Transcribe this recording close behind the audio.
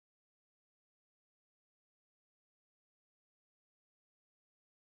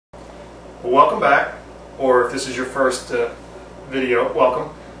Well, welcome back, or if this is your first video,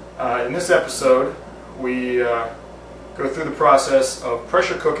 welcome. In this episode, we go through the process of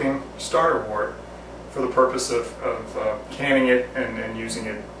pressure cooking starter wort for the purpose of canning it and using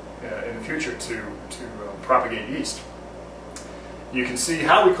it in the future to propagate yeast. You can see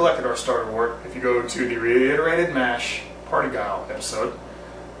how we collected our starter wort if you go to the reiterated mash party guile episode.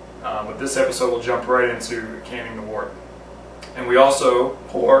 But this episode will jump right into canning the wort. And we also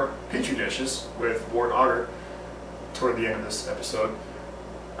pour petri dishes with wort agar toward the end of this episode,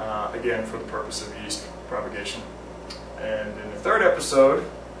 again for the purpose of yeast propagation. And in the third episode,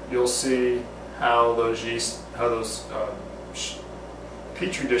 you'll see how those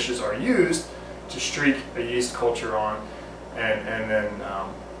petri dishes are used to streak a yeast culture on and then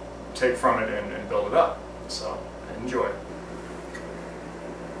take from it and build it up. So enjoy.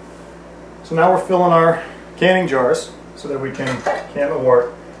 So now we're filling our canning jars so that we can can the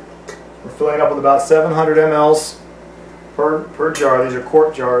wort. We're filling up with about 700 mLs per jar. These are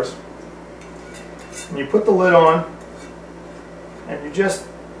quart jars. And you put the lid on and you just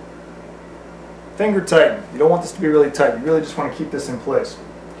finger tighten. You don't want this to be really tight. You really just want to keep this in place.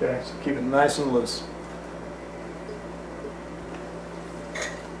 Okay, so keep it nice and loose.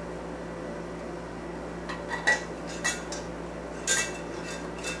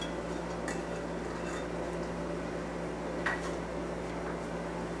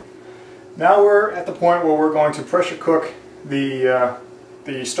 Now we're at the point where we're going to pressure cook the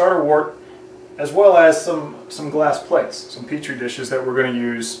starter wort, as well as some glass plates, some petri dishes that we're going to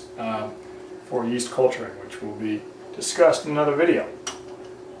use for yeast culturing, which will be discussed in another video.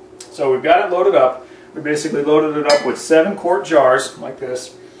 So we've got it loaded up. We basically loaded it up with 7 quart jars like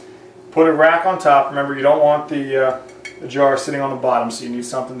this. Put a rack on top. Remember, you don't want the jar sitting on the bottom, so you need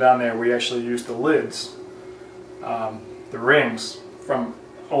something down there. We actually used the lids, the rings from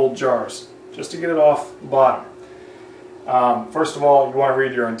old jars, just to get it off the bottom. First of all, you want to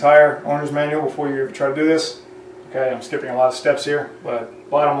read your entire owner's manual before you try to do this. Okay, I'm skipping a lot of steps here, but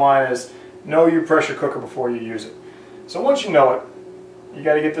bottom line is know your pressure cooker before you use it. So once you know it, you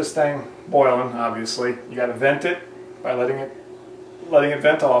got to get this thing boiling. Obviously, you got to vent it by letting it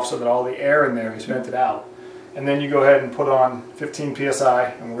vent off so that all the air in there is vented out. And then you go ahead and put on 15 psi,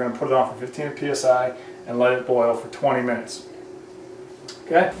 and we're going to put it on for 15 psi and let it boil for 20 minutes.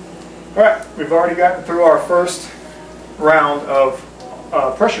 Okay. All right, we've already gotten through our first round of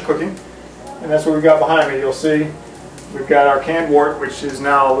pressure cooking, and that's what we've got behind me. You'll see we've got our canned wort, which is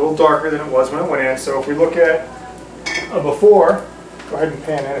now a little darker than it was when it went in. So if we look at before, go ahead and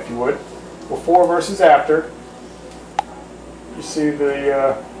pan in if you would, before versus after, you see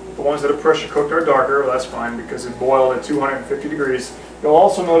the ones that are pressure cooked are darker. Well, that's fine because it boiled at 250 degrees. You'll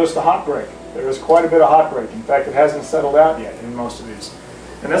also notice the hot break. There is quite a bit of hot break. In fact, it hasn't settled out yet in most of these.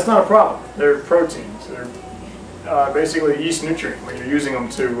 And that's not a problem. They're proteins. They're basically yeast nutrient when you're using them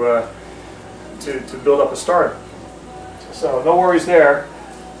to build up a starter. So no worries there.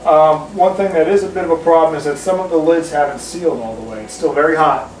 One thing that is a bit of a problem is that some of the lids haven't sealed all the way. It's still very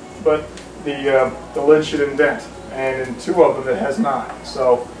hot, but the lid should indent, and in 2 of them it has not.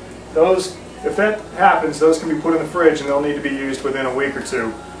 So those, if that happens, those can be put in the fridge, and they'll need to be used within a week or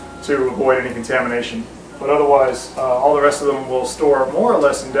 2 to avoid any contamination. But otherwise, all the rest of them will store more or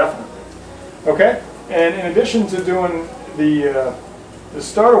less indefinitely. Okay? And in addition to doing the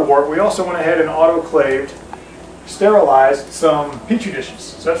starter wort, we also went ahead and autoclaved, sterilized some petri dishes.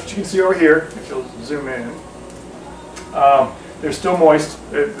 So that's what you can see over here, if you'll zoom in. They're still moist.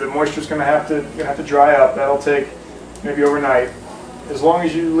 The moisture's going to have to dry up. That'll take maybe overnight. As long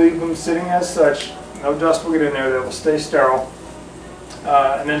as you leave them sitting as such, no dust will get in there. They will stay sterile.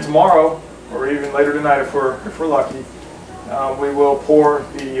 And then tomorrow, or even later tonight if we're lucky, we will pour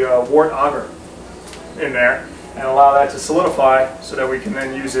the wort agar in there and allow that to solidify so that we can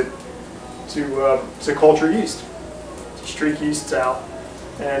then use it to culture yeast, to streak yeasts out.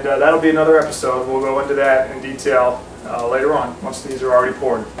 And that'll be another episode. We'll go into that in detail later on once these are already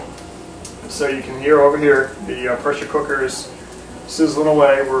poured. So you can hear over here the pressure cooker is sizzling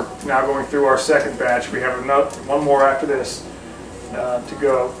away. We're now going through our second batch. We have one more after this to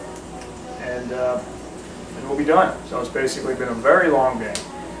go. And we'll be done. So it's basically been a very long day,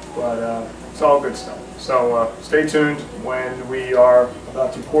 but it's all good stuff. So stay tuned. When we are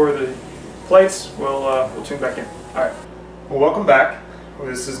about to pour the plates, we'll tune back in. All right. Well, welcome back.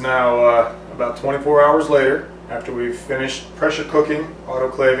 This is now about 24 hours later after we've finished pressure cooking,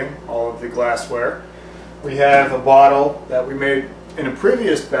 autoclaving all of the glassware. We have a bottle that we made in a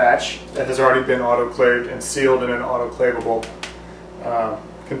previous batch that has already been autoclaved and sealed in an autoclavable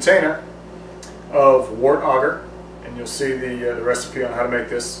container of wort agar, and you'll see the recipe on how to make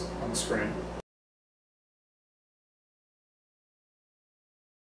this on the screen.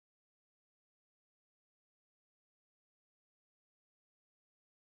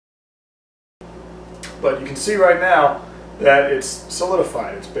 But you can see right now that it's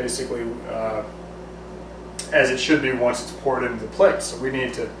solidified. It's basically as it should be once it's poured into the plate. So we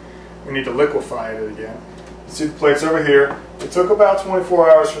need to liquefy it again. You see the plates over here. It took about 24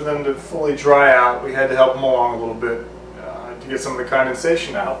 hours for them to fully dry out. We had to help them along a little bit to get some of the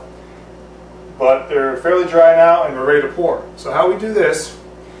condensation out. But they're fairly dry now and we're ready to pour. So how we do this,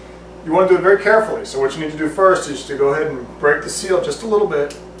 you want to do it very carefully. So what you need to do first is to go ahead and break the seal just a little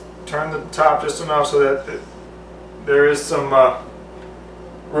bit. Turn the top just enough so that there is some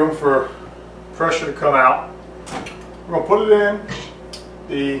room for pressure to come out. We're going to put it in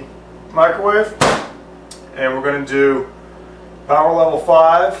the microwave and we're going to do power level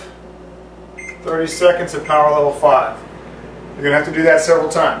 5, 30 seconds at power level 5. You're going to have to do that several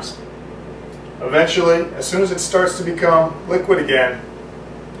times. Eventually, as soon as it starts to become liquid again,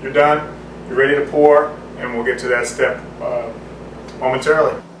 you're done, you're ready to pour, and we'll get to that step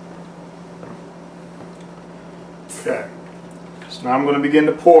momentarily. Okay, so now I'm going to begin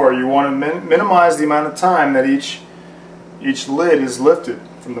to pour. You want to minimize the amount of time that each lid is lifted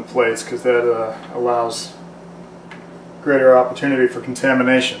from the plates, because that allows greater opportunity for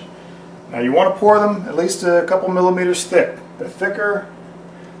contamination. Now you want to pour them at least a couple millimeters thick. The thicker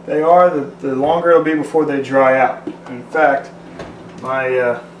they are, the longer it'll be before they dry out. In fact,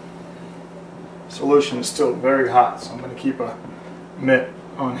 my solution is still very hot, so I'm going to keep a mitt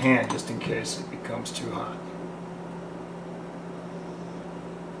on hand just in case it becomes too hot.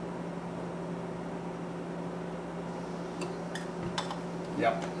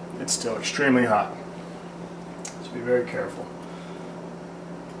 Yep, it's still extremely hot, so be very careful.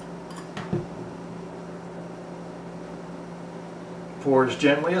 Pour as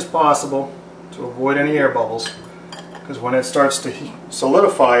gently as possible to avoid any air bubbles, because when it starts to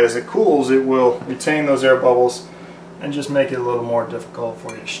solidify, as it cools, it will retain those air bubbles and just make it a little more difficult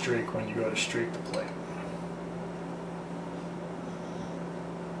for you to streak when you go to streak the plate.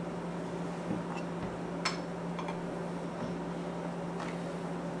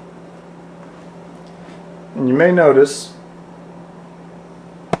 And you may notice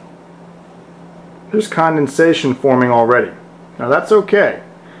there's condensation forming already. Now that's okay.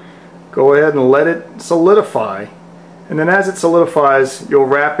 Go ahead and let it solidify, and then as it solidifies, you'll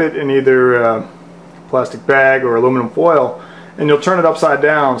wrap it in either a plastic bag or aluminum foil, and you'll turn it upside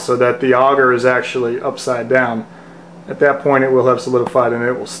down so that the agar is actually upside down. At that point it will have solidified and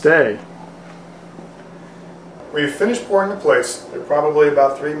it will stay. We've finished pouring the plates. They're probably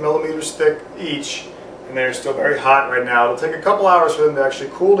about 3 millimeters thick each, and they're still very hot right now. It'll take a couple hours for them to actually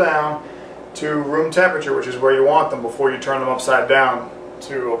cool down to room temperature, which is where you want them, before you turn them upside down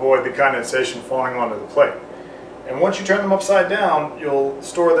to avoid the condensation falling onto the plate. And once you turn them upside down, you'll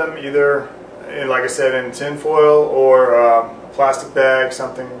store them either, like I said, in tin foil or a plastic bag,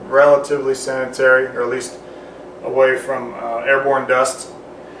 something relatively sanitary, or at least away from airborne dust,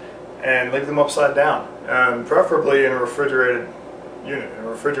 and leave them upside down, and preferably in a refrigerated unit, in a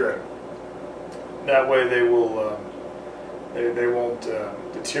refrigerator. That way they will they won't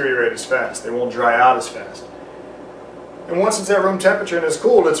deteriorate as fast. They won't dry out as fast. And once it's at room temperature and it's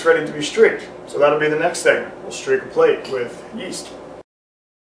cooled, it's ready to be streaked. So that'll be the next segment. We'll streak a plate with yeast.